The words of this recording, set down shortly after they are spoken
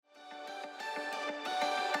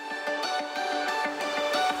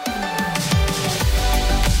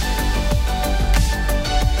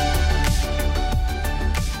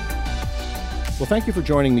Well, thank you for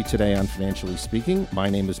joining me today on Financially Speaking. My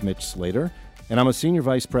name is Mitch Slater, and I'm a Senior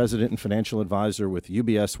Vice President and Financial Advisor with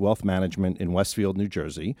UBS Wealth Management in Westfield, New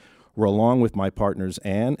Jersey, where along with my partners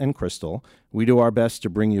Ann and Crystal, we do our best to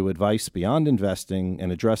bring you advice beyond investing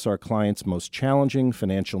and address our clients' most challenging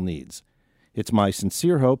financial needs. It's my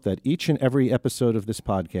sincere hope that each and every episode of this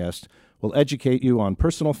podcast will educate you on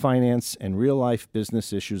personal finance and real-life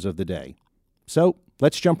business issues of the day. So,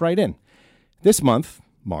 let's jump right in. This month,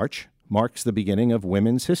 March, marks the beginning of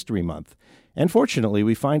Women's History Month, and fortunately,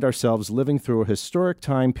 we find ourselves living through a historic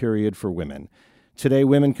time period for women. Today,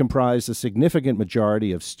 women comprise a significant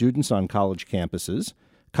majority of students on college campuses.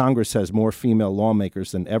 Congress has more female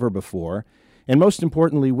lawmakers than ever before, and most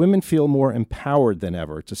importantly, women feel more empowered than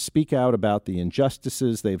ever to speak out about the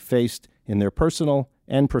injustices they've faced in their personal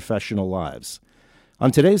and professional lives.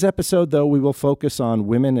 On today's episode, though, we will focus on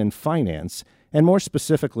women and finance, and more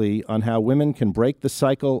specifically on how women can break the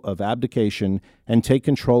cycle of abdication and take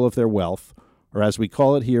control of their wealth, or as we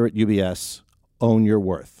call it here at UBS, own your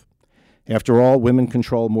worth. After all, women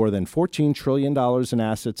control more than $14 trillion in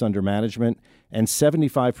assets under management and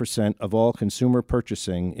 75% of all consumer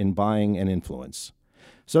purchasing in buying and influence.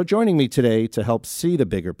 So joining me today to help see the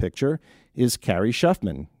bigger picture is Carey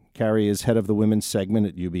Shuffman. Carey is head of the women's segment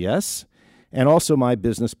at UBS, and also my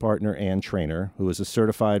business partner, Trainor, who is a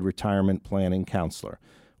certified retirement planning counselor.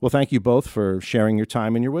 Well, thank you both for sharing your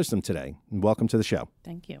time and your wisdom today, and welcome to the show.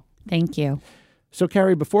 Thank you. Thank you. So,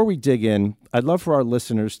 Carey, before we dig in, I'd love for our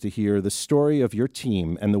listeners to hear the story of your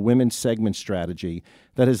team and the women's segment strategy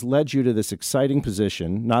that has led you to this exciting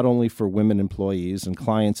position, not only for women employees and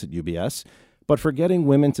clients at UBS, but for getting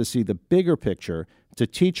women to see the bigger picture to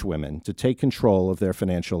teach women to take control of their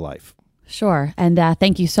financial life. Sure. And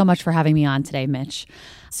thank you so much for having me on today, Mitch.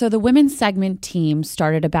 So the women's segment team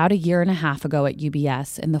started about a year and a half ago at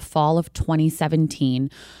UBS in the fall of 2017,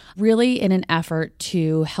 really in an effort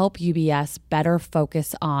to help UBS better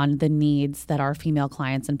focus on the needs that our female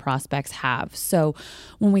clients and prospects have. So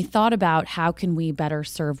when we thought about how can we better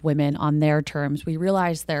serve women on their terms, we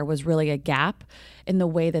realized there was really a gap in the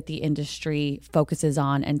way that the industry focuses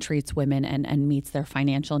on and treats women and meets their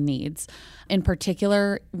financial needs. In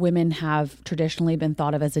particular, women have traditionally been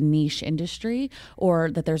thought of as a niche industry,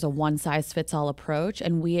 or that there's a one-size-fits-all approach,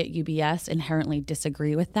 and we at UBS inherently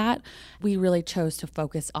disagree with that. We really chose to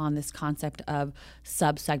focus on this concept of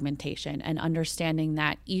sub-segmentation and understanding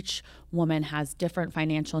that each woman has different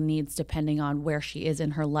financial needs depending on where she is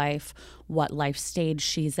in her life, what life stage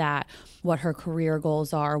she's at, what her career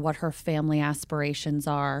goals are, what her family aspirations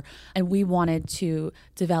are. And we wanted to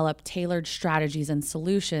develop tailored strategies and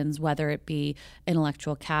solutions, whether it be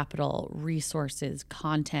intellectual capital, resources,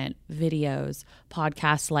 content, videos,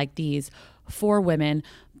 podcasts like these for women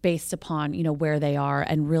based upon, where they are,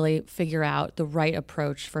 and really figure out the right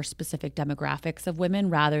approach for specific demographics of women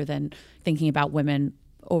rather than thinking about women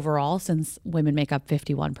overall, since women make up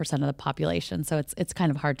 51% of the population. So it's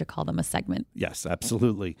kind of hard to call them a segment. Yes,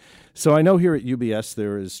 absolutely. So I know here at UBS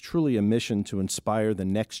there is truly a mission to inspire the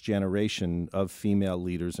next generation of female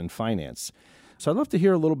leaders in finance. So I'd love to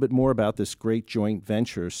hear a little bit more about this great joint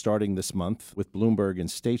venture starting this month with Bloomberg and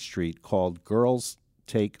State Street called Girls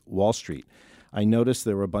Take Wall Street. I noticed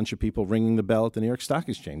there were a bunch of people ringing the bell at the New York Stock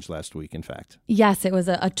Exchange last week, in fact. Yes, it was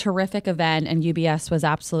a terrific event, and UBS was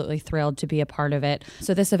absolutely thrilled to be a part of it.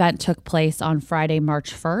 So this event took place on Friday,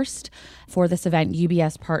 March 1st. For this event,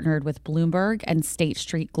 UBS partnered with Bloomberg and State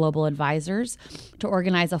Street Global Advisors to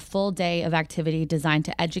organize a full day of activity designed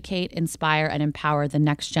to educate, inspire, and empower the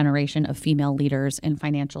next generation of female leaders in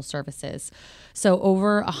financial services. So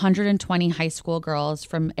over 120 high school girls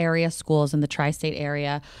from area schools in the tri-state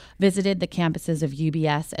area visited the campuses of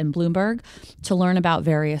UBS and Bloomberg to learn about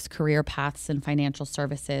various career paths in financial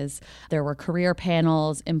services. There were career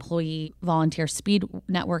panels, employee volunteer speed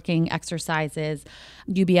networking exercises.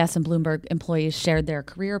 UBS and Bloomberg employees shared their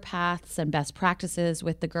career paths and best practices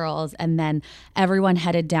with the girls, and then everyone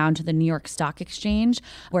headed down to the New York Stock Exchange,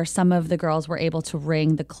 where some of the girls were able to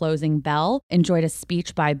ring the closing bell, enjoyed a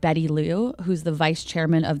speech by Betty Liu, who's the vice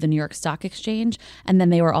chairman of the New York Stock Exchange, and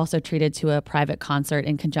then they were also treated to a private concert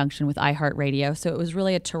in conjunction with iHeartRadio. So it was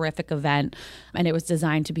really a terrific event, and it was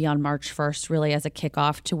designed to be on March 1st, really as a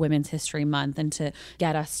kickoff to Women's History Month and to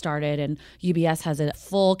get us started. And UBS has a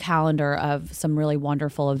full calendar of some really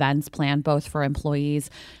wonderful events planned, both for employees,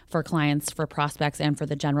 for clients, for prospects, and for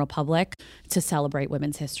the general public to celebrate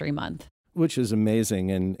Women's History Month. Which is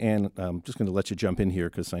amazing. And I'm just going to let you jump in here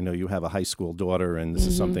because I know you have a high school daughter, and this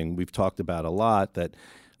is something we've talked about a lot, that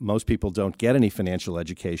most people don't get any financial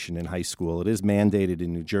education in high school. It is mandated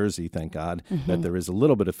in New Jersey, thank God, that there is a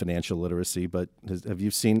little bit of financial literacy. But have you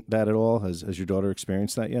seen that at all? Has your daughter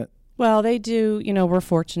experienced that yet? Well, they do. We're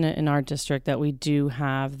fortunate in our district that we do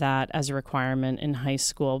have that as a requirement in high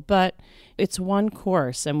school, but it's one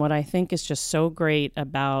course. And what I think is just so great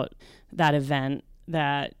about that event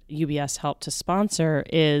that UBS helped to sponsor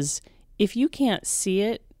is if you can't see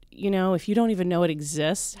it, if you don't even know it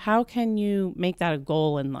exists, how can you make that a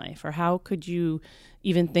goal in life? Or how could you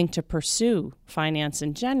even think to pursue finance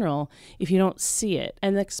in general if you don't see it?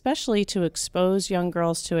 And especially to expose young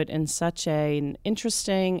girls to it in such an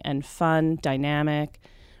interesting and fun, dynamic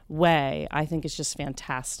way, I think it's just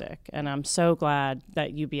fantastic. And I'm so glad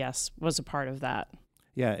that UBS was a part of that.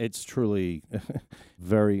 Yeah, it's truly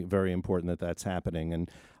very, very important that that's happening.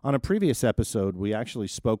 And on a previous episode, we actually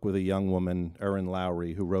spoke with a young woman, Erin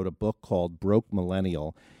Lowry, who wrote a book called Broke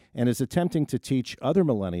Millennial and is attempting to teach other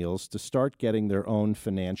millennials to start getting their own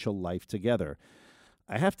financial life together.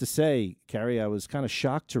 I have to say, Carey, I was kind of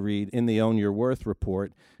shocked to read in the Own Your Worth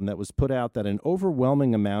report that was put out that an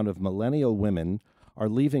overwhelming amount of millennial women are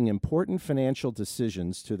leaving important financial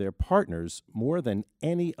decisions to their partners more than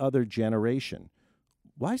any other generation.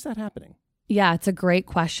 Why is that happening? Yeah, it's a great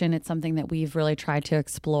question. It's something that we've really tried to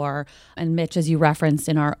explore. And Mitch, as you referenced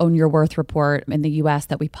in our Own Your Worth report in the U.S.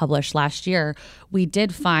 that we published last year, we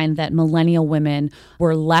did find that millennial women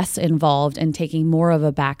were less involved in taking more of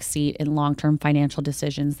a backseat in long-term financial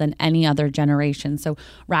decisions than any other generation. So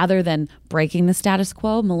rather than breaking the status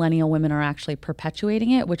quo, millennial women are actually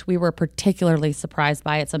perpetuating it, which we were particularly surprised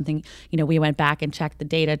by. It's something, we went back and checked the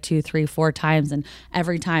data 2, 3, 4 times, and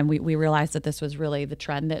every time we realized that this was really the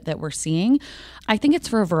trend that we're seeing. I think it's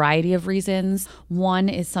for a variety of reasons. One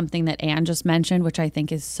is something that Anne just mentioned, which I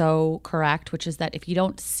think is so correct, which is that if you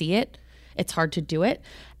don't see it, it's hard to do it.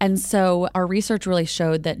 And so our research really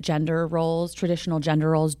showed that gender roles, traditional gender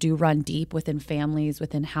roles, do run deep within families,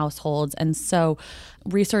 within households. And so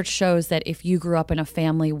research shows that if you grew up in a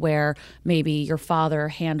family where maybe your father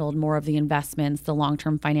handled more of the investments, the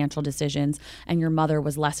long-term financial decisions, and your mother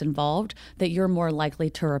was less involved, that you're more likely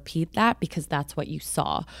to repeat that because that's what you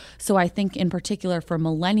saw. So I think in particular for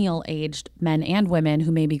millennial-aged men and women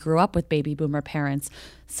who maybe grew up with baby boomer parents,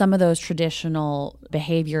 some of those traditional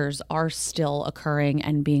behaviors are still occurring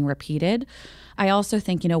and being repeated. I also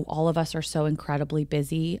think, all of us are so incredibly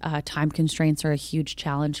busy. Time constraints are a huge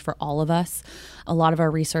challenge for all of us. A lot of our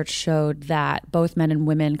research showed that both men and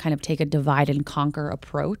women kind of take a divide and conquer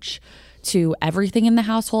approach to everything in the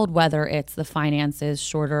household, whether it's the finances,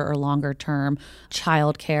 shorter or longer term,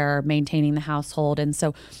 childcare, maintaining the household. And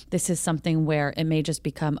so this is something where it may just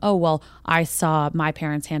become, oh, well, I saw my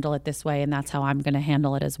parents handle it this way, and that's how I'm going to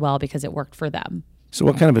handle it as well because it worked for them. So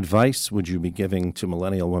what kind of advice would you be giving to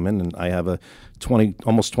millennial women? And I have a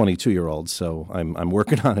almost 22-year-old, so I'm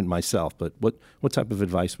working on it myself. But what type of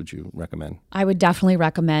advice would you recommend? I would definitely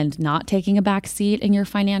recommend not taking a back seat in your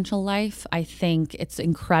financial life. I think it's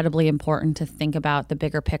incredibly important to think about the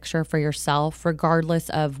bigger picture for yourself, regardless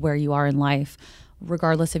of where you are in life.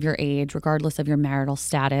 Regardless of your age, regardless of your marital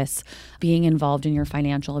status, being involved in your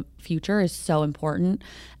financial future is so important.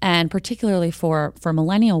 And particularly for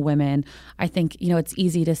millennial women, I think, it's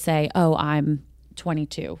easy to say, oh, I'm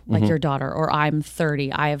 22, like your daughter, or I'm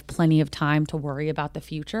 30. I have plenty of time to worry about the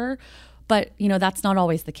future. But, that's not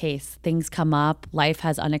always the case. Things come up. Life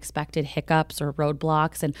has unexpected hiccups or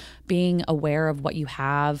roadblocks. And being aware of what you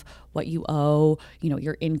have, what you owe,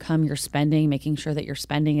 your income, your spending, making sure that your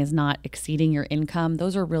spending is not exceeding your income.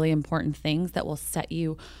 Those are really important things that will set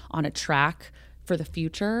you on a track for the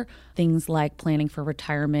future. Things like planning for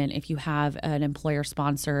retirement. If you have an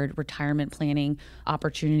employer-sponsored retirement planning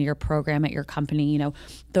opportunity or program at your company,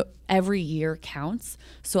 every year counts.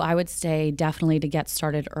 So I would say definitely to get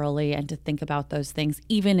started early and to think about those things,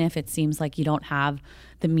 even if it seems like you don't have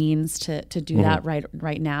the means to do that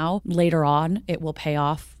right now. Later on, it will pay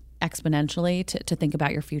off exponentially to think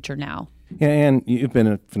about your future now. Yeah, and you've been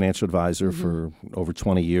a financial advisor for over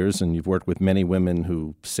 20 years, and you've worked with many women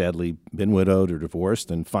who sadly been widowed or divorced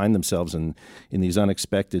and find themselves in these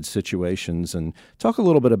unexpected situations. And talk a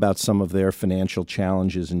little bit about some of their financial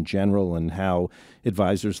challenges in general and how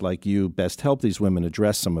advisors like you best help these women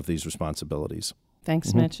address some of these responsibilities.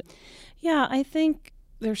 Thanks, Mitch. Yeah, I think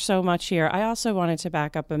there's so much here. I also wanted to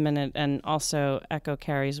back up a minute and also echo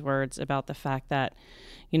Carey's words about the fact that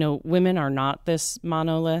women are not this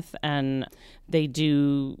monolith, and they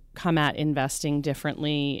do come at investing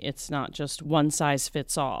differently. It's not just one size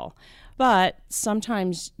fits all. But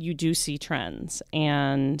sometimes you do see trends.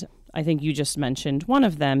 And I think you just mentioned one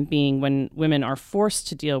of them being when women are forced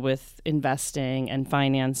to deal with investing and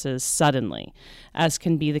finances suddenly, as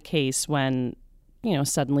can be the case when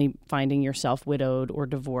suddenly finding yourself widowed or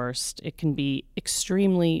divorced. It can be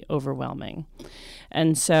extremely overwhelming.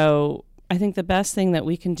 And so I think the best thing that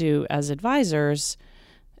we can do as advisors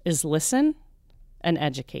is listen and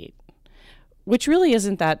educate, which really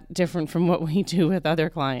isn't that different from what we do with other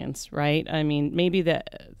clients, right? I mean, maybe the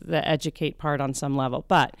educate part on some level,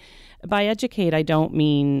 but by educate, I don't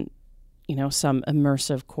mean, some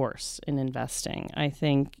immersive course in investing. I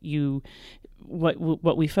think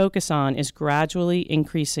what we focus on is gradually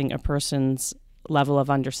increasing a person's level of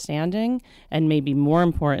understanding and maybe more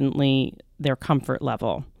importantly, their comfort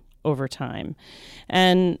level over time.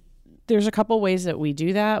 And there's a couple ways that we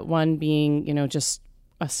do that. One being, just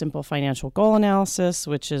a simple financial goal analysis,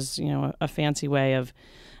 which is, a fancy way of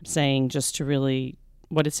saying just to really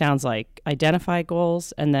what it sounds like, identify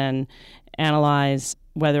goals and then analyze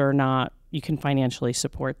whether or not you can financially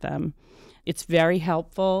support them. It's very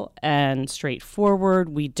helpful and straightforward.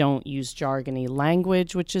 We don't use jargony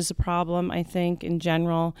language, which is a problem, I think, in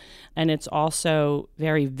general. And it's also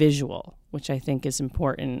very visual, which I think is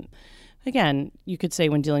important. Again, you could say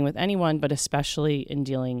when dealing with anyone, but especially in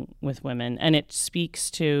dealing with women. And it speaks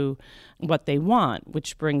to what they want,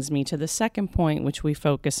 which brings me to the second point, which we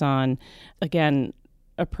focus on. Again,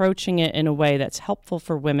 approaching it in a way that's helpful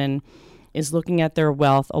for women is looking at their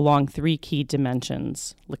wealth along three key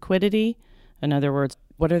dimensions: liquidity, in other words,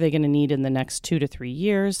 what are they going to need in the next 2 to 3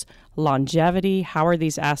 years? Longevity, how are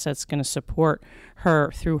these assets going to support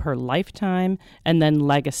her through her lifetime? And then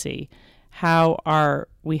legacy, how are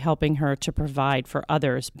we helping her to provide for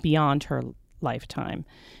others beyond her lifetime?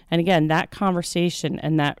 And again, that conversation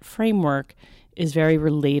and that framework is very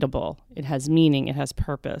relatable. It has meaning, it has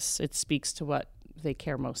purpose, it speaks to what they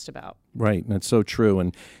care most about. Right, and that's so true.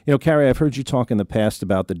 And, Carey, I've heard you talk in the past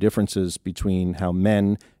about the differences between how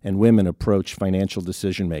men and women approach financial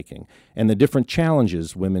decision-making and the different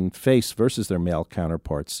challenges women face versus their male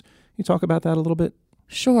counterparts. Can you talk about that a little bit?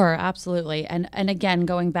 Sure, absolutely. And again,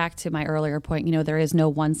 going back to my earlier point, there is no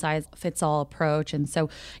one-size-fits-all approach. And so,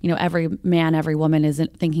 every man, every woman is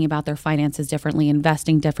thinking about their finances differently,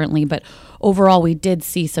 investing differently. But overall, we did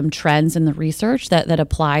see some trends in the research that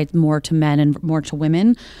applied more to men and more to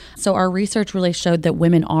women. So our research really showed that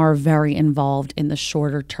women are very involved in the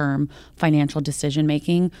shorter-term financial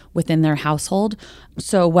decision-making within their household.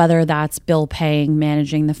 So whether that's bill paying,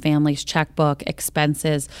 managing the family's checkbook,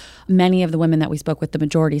 expenses, many of the women that we spoke with, the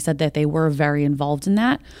majority said that they were very involved in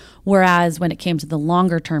that. Whereas when it came to the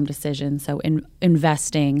longer term decisions, so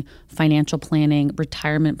investing, financial planning,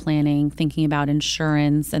 retirement planning, thinking about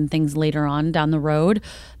insurance and things later on down the road,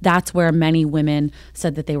 that's where many women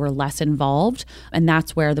said that they were less involved. And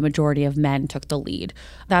that's where the majority of men took the lead.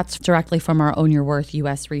 That's directly from our Own Your Worth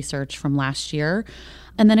US research from last year.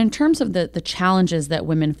 And then in terms of the challenges that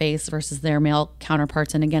women face versus their male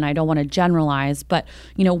counterparts, and again, I don't want to generalize, but,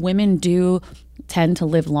 women do tend to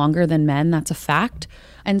live longer than men. That's a fact.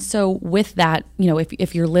 And so with that,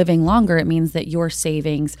 if you're living longer, it means that your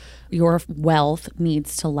savings, your wealth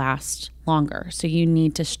needs to last longer. So you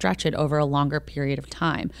need to stretch it over a longer period of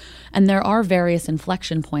time. And there are various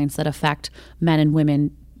inflection points that affect men and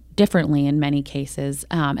women differently in many cases.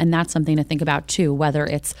 And that's something to think about too, whether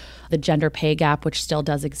it's the gender pay gap, which still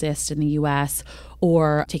does exist in the US,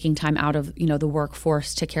 or taking time out of, the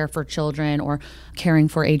workforce to care for children or caring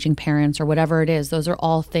for aging parents or whatever it is. Those are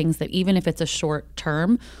all things that even if it's a short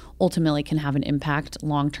term, ultimately can have an impact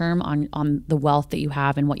long term on the wealth that you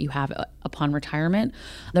have and what you have upon retirement.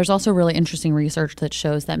 There's also really interesting research that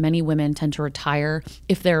shows that many women tend to retire,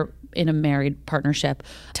 if they're in a married partnership,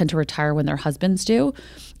 tend to retire when their husbands do,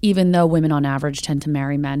 even though women on average tend to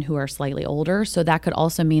marry men who are slightly older. So that could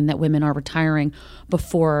also mean that women are retiring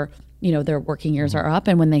before their working years are up,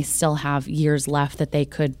 and when they still have years left that they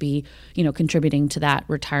could be, contributing to that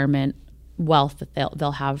retirement wealth that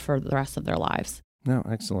they'll have for the rest of their lives. No,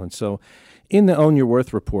 excellent. So in the Own Your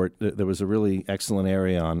Worth report, there was a really excellent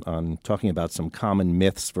area on talking about some common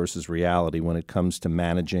myths versus reality when it comes to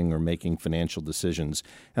managing or making financial decisions.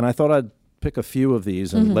 And I thought I'd pick a few of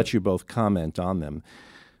these and let you both comment on them.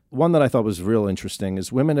 One that I thought was real interesting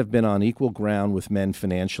is women have been on equal ground with men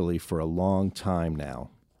financially for a long time now.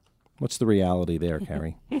 What's the reality there,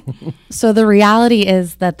 Carey? So the reality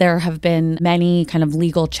is that there have been many kind of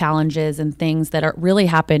legal challenges and things that are really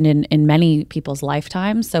happened in many people's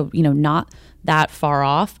lifetimes. So, not that far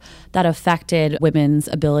off, that affected women's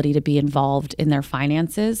ability to be involved in their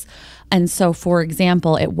finances. And so, for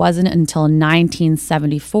example, it wasn't until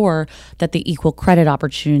 1974 that the Equal Credit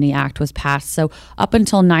Opportunity Act was passed. So up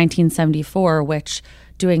until 1974, which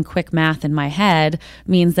doing quick math in my head,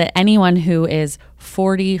 means that anyone who is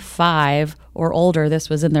 45 or older, this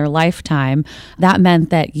was in their lifetime, that meant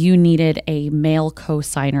that you needed a male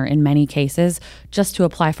co-signer in many cases just to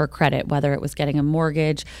apply for credit, whether it was getting a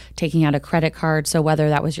mortgage, taking out a credit card. So whether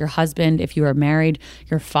that was your husband, if you were married,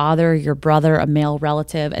 your father, your brother, a male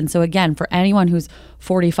relative. And so again, for anyone who's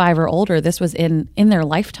 45 or older, this was in their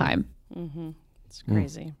lifetime. Mm-hmm. It's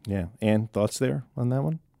crazy. Yeah. Ann, thoughts there on that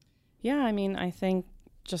one? Yeah, I mean, I think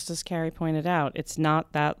just as Carey pointed out, it's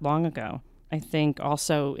not that long ago. I think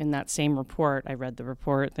also in that same report, I read the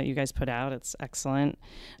report that you guys put out. It's excellent.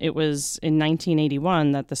 It was in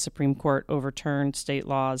 1981 that the Supreme Court overturned state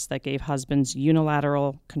laws that gave husbands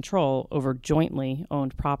unilateral control over jointly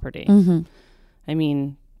owned property. Mm-hmm. I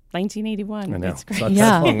mean, 1981. I know. It's great. It's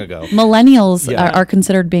not that long ago. Millennials are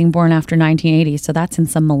considered being born after 1980, so that's in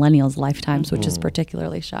some millennials' lifetimes, which is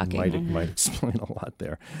particularly shocking. Might explain a lot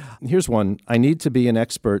there. Here's one. I need to be an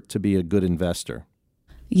expert to be a good investor.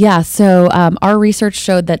 Yeah, so our research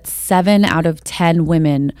showed that 7 out of 10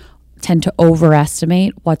 women tend to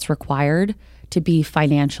overestimate what's required to be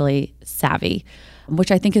financially savvy,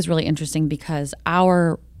 which I think is really interesting because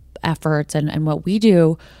our efforts and what we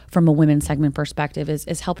do from a women's segment perspective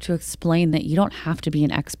is help to explain that you don't have to be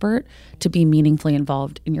an expert to be meaningfully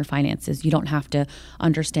involved in your finances. You don't have to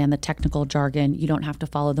understand the technical jargon. You don't have to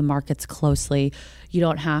follow the markets closely. You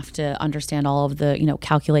don't have to understand all of the,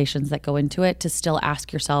 calculations that go into it to still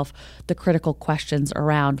ask yourself the critical questions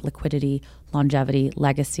around liquidity, longevity,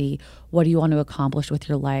 legacy. What do you want to accomplish with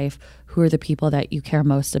your life? Who are the people that you care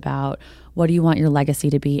most about? What do you want your legacy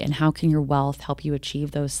to be? And how can your wealth help you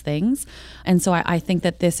achieve those things? And so I think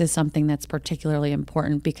that this is something that's particularly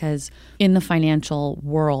important because in the financial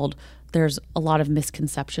world, there's a lot of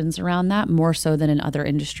misconceptions around that, more so than in other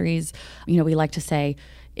industries. We like to say,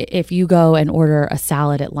 if you go and order a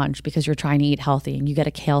salad at lunch because you're trying to eat healthy and you get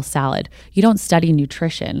a kale salad, you don't study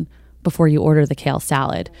nutrition before you order the kale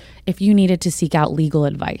salad. If you needed to seek out legal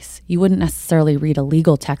advice, you wouldn't necessarily read a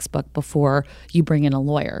legal textbook before you bring in a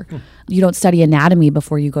lawyer. You don't study anatomy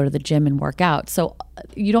before you go to the gym and work out. So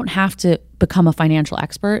you don't have to become a financial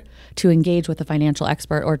expert to engage with a financial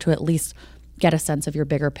expert or to at least get a sense of your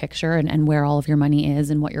bigger picture and where all of your money is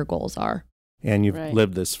and what your goals are. And you've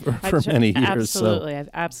lived this for many years. Absolutely.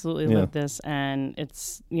 I've absolutely lived this. And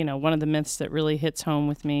it's, one of the myths that really hits home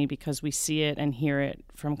with me because we see it and hear it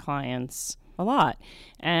from clients a lot.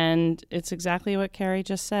 And it's exactly what Carey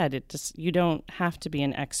just said. You don't have to be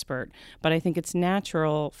an expert. But I think it's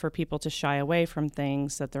natural for people to shy away from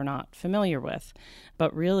things that they're not familiar with.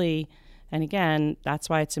 But really, and again, that's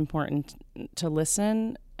why it's important to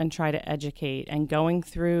listen and try to educate. And going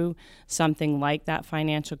through something like that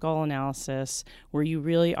financial goal analysis where you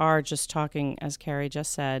really are just talking, as Carey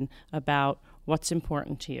just said, about what's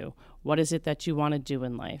important to you. What is it that you want to do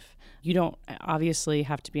in life? You don't obviously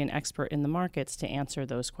have to be an expert in the markets to answer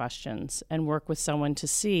those questions and work with someone to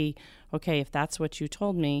see, okay, if that's what you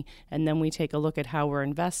told me, and then we take a look at how we're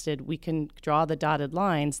invested, we can draw the dotted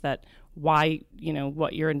lines that why,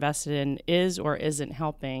 what you're invested in is or isn't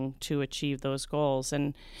helping to achieve those goals.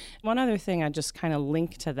 And one other thing I just kind of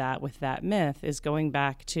link to that with that myth is going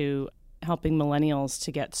back to helping millennials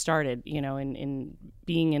to get started, in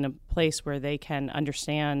being in a place where they can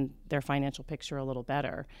understand their financial picture a little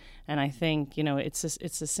better. And I think, it's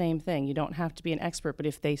the same thing. You don't have to be an expert, but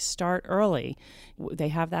if they start early, they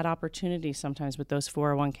have that opportunity sometimes with those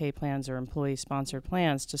 401k plans or employee-sponsored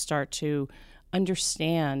plans to start to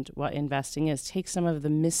understand what investing is, take some of the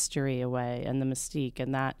mystery away and the mystique,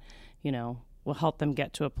 and that, will help them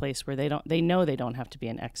get to a place where they know they don't have to be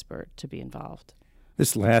an expert to be involved.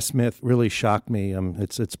 This last myth really shocked me.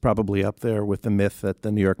 It's probably up there with the myth that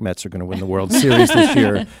the New York Mets are going to win the World Series this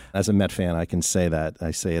year. As a Met fan, I can say that.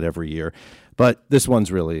 I say it every year. But this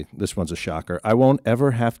one's a shocker. I won't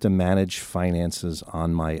ever have to manage finances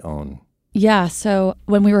on my own. Yeah, so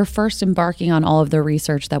when we were first embarking on all of the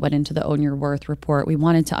research that went into the Own Your Worth report, we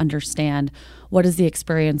wanted to understand what is the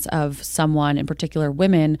experience of someone, in particular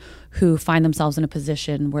women, who find themselves in a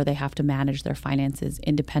position where they have to manage their finances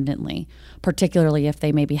independently, particularly if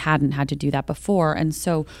they maybe hadn't had to do that before. And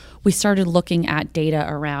so we started looking at data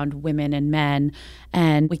around women and men,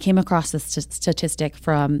 and we came across this statistic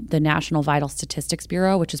from the National Vital Statistics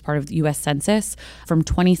Bureau, which is part of the U.S. Census, from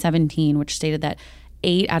 2017, which stated that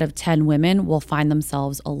 8 out of 10 women will find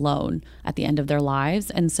themselves alone at the end of their lives.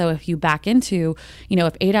 And so if you back into,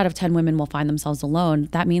 if 8 out of 10 women will find themselves alone,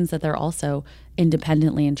 that means that they're also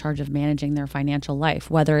independently in charge of managing their financial life,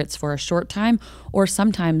 whether it's for a short time or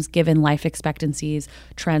sometimes given life expectancies,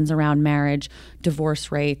 trends around marriage,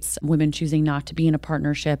 divorce rates, women choosing not to be in a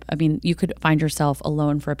partnership. I mean, you could find yourself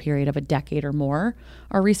alone for a period of a decade or more,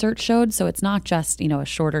 our research showed. So it's not just, a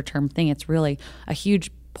shorter term thing. It's really a huge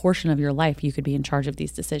portion of your life you could be in charge of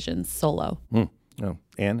these decisions solo. Oh,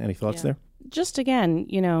 Anne, any thoughts there? Just again,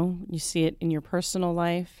 you see it in your personal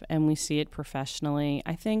life and we see it professionally.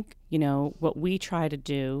 I think, what we try to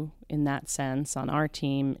do in that sense on our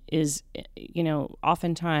team is,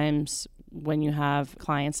 oftentimes when you have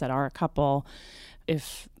clients that are a couple,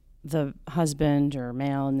 if the husband or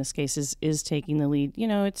male in this case is taking the lead,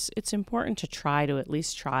 it's important to at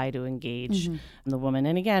least try to engage the woman.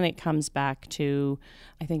 And again, it comes back to,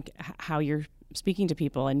 I think, how you're speaking to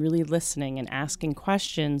people and really listening and asking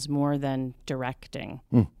questions more than directing,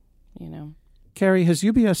 Carey, has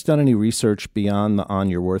UBS done any research beyond the On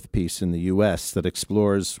Your Worth piece in the U.S. that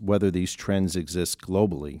explores whether these trends exist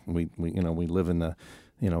globally? We live in a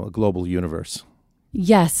global universe.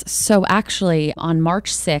 Yes. So actually, on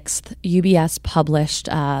March 6th, UBS published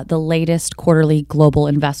the latest quarterly Global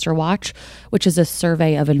Investor Watch, which is a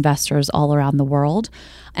survey of investors all around the world.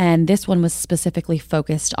 And this one was specifically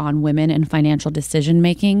focused on women in financial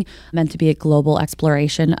decision-making, meant to be a global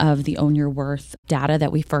exploration of the Own Your Worth data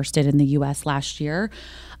that we first did in the U.S. last year.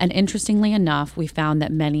 And interestingly enough, we found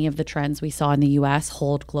that many of the trends we saw in the U.S.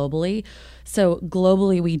 hold globally. So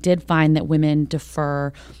globally, we did find that women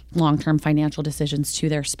defer long-term financial decisions to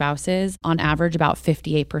their spouses, on average about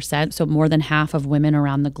 58%. So more than half of women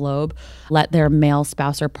around the globe let their male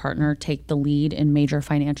spouse or partner take the lead in major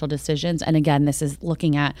financial decisions. And again, this is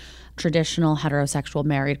looking at traditional heterosexual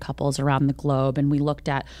married couples around the globe. And we looked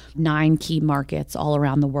at 9 key markets all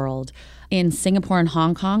around the world. In Singapore and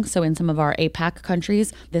Hong Kong, so in some of our APAC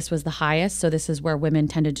countries, this was the highest. So this is where women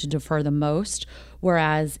tended to defer the most.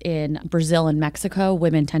 Whereas in Brazil and Mexico,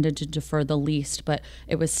 women tended to defer the least, but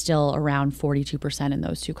it was still around 42% in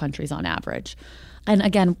those 2 countries on average. And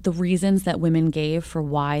again, the reasons that women gave for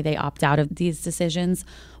why they opt out of these decisions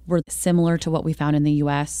were similar to what we found in the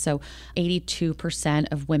U.S. So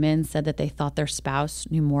 82% of women said that they thought their spouse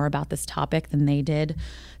knew more about this topic than they did.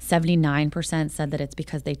 79% said that it's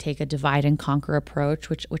because they take a divide and conquer approach,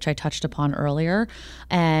 which I touched upon earlier.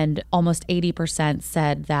 And almost 80%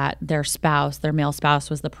 said that their male spouse,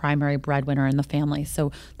 was the primary breadwinner in the family.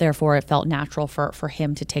 So therefore, it felt natural for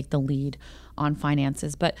him to take the lead on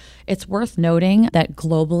finances. But it's worth noting that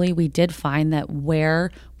globally, we did find that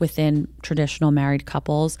where within traditional married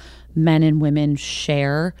couples, men and women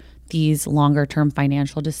share these longer term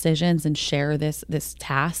financial decisions and share this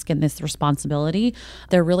task and this responsibility,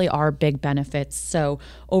 there really are big benefits. So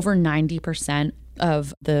over 90%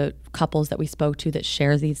 of the couples that we spoke to that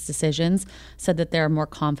share these decisions said that they're more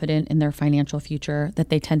confident in their financial future, that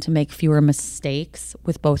they tend to make fewer mistakes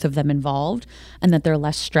with both of them involved, and that they're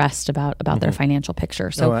less stressed about their financial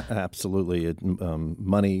picture. So, absolutely.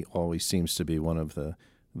 Money always seems to be one of the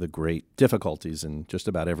great difficulties in just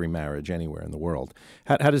about every marriage anywhere in the world.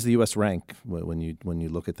 How does the U.S. rank when you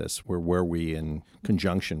look at this? Where were we in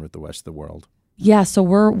conjunction with the rest of the world? Yeah, so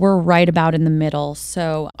we're right about in the middle.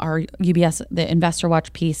 So our UBS, the Investor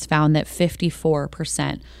Watch piece found that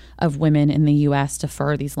 54% of women in the U.S.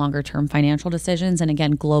 defer these longer-term financial decisions. And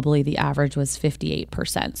again, globally, the average was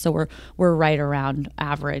 58%. So we're right around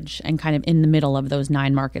average and kind of in the middle of those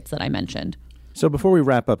 9 markets that I mentioned. So before we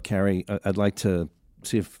wrap up, Carey, I'd like to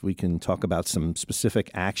see if we can talk about some specific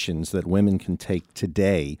actions that women can take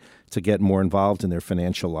today to get more involved in their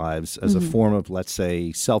financial lives as a form of, let's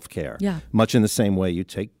say, self-care, much in the same way you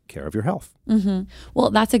take care of your health. Well,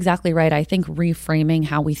 that's exactly right. I think reframing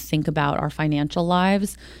how we think about our financial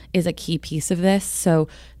lives is a key piece of this. So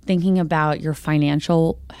thinking about your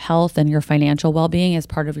financial health and your financial well-being as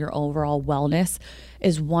part of your overall wellness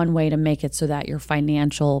is one way to make it so that your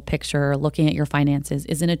financial picture, looking at your finances,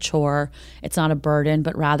 isn't a chore, it's not a burden,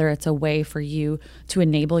 but rather it's a way for you to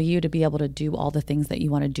enable you to be able to do all the things that you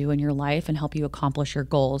want to do in your life and help you accomplish your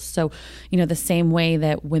goals. So, the same way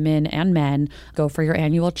that women and men go for your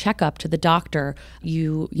annual checkup to the doctor,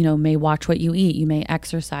 you may watch what you eat, you may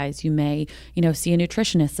exercise, you may, see a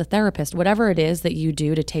nutritionist, a therapist, whatever it is that you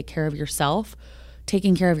do to take care of yourself.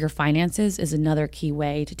 Taking care of your finances is another key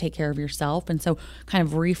way to take care of yourself. And so kind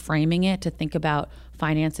of reframing it to think about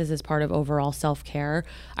finances as part of overall self-care,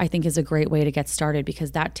 I think is a great way to get started,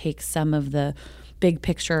 because that takes some of the big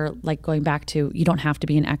picture, like going back to, you don't have to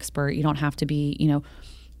be an expert, you don't have to be,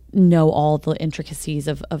 know all the intricacies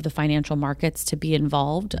of the financial markets to be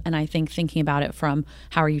involved. And I think thinking about it from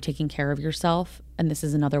how are you taking care of yourself and this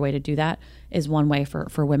is another way to do that, is one way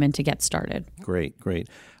for women to get started. Great.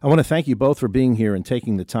 I want to thank you both for being here and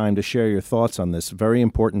taking the time to share your thoughts on this very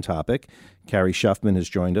important topic. Carey Shuffman has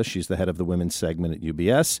joined us. She's the head of the women's segment at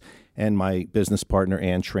UBS, and my business partner,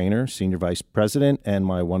 Trainor, Senior Vice President, and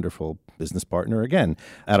my wonderful business partner again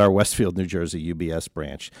at our Westfield, New Jersey UBS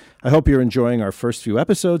branch. I hope you're enjoying our first few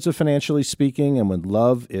episodes of Financially Speaking and would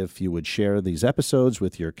love if you would share these episodes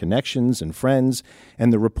with your connections and friends.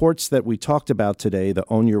 And the reports that we talked about today, the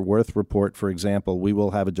Own Your Worth report, for example, we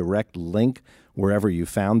will have a direct link wherever you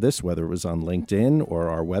found this, whether it was on LinkedIn or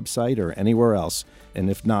our website or anywhere else. And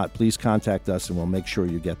if not, please contact us and we'll make sure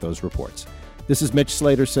you get those reports. This is Mitch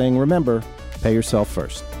Slater saying, remember, pay yourself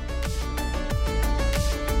first.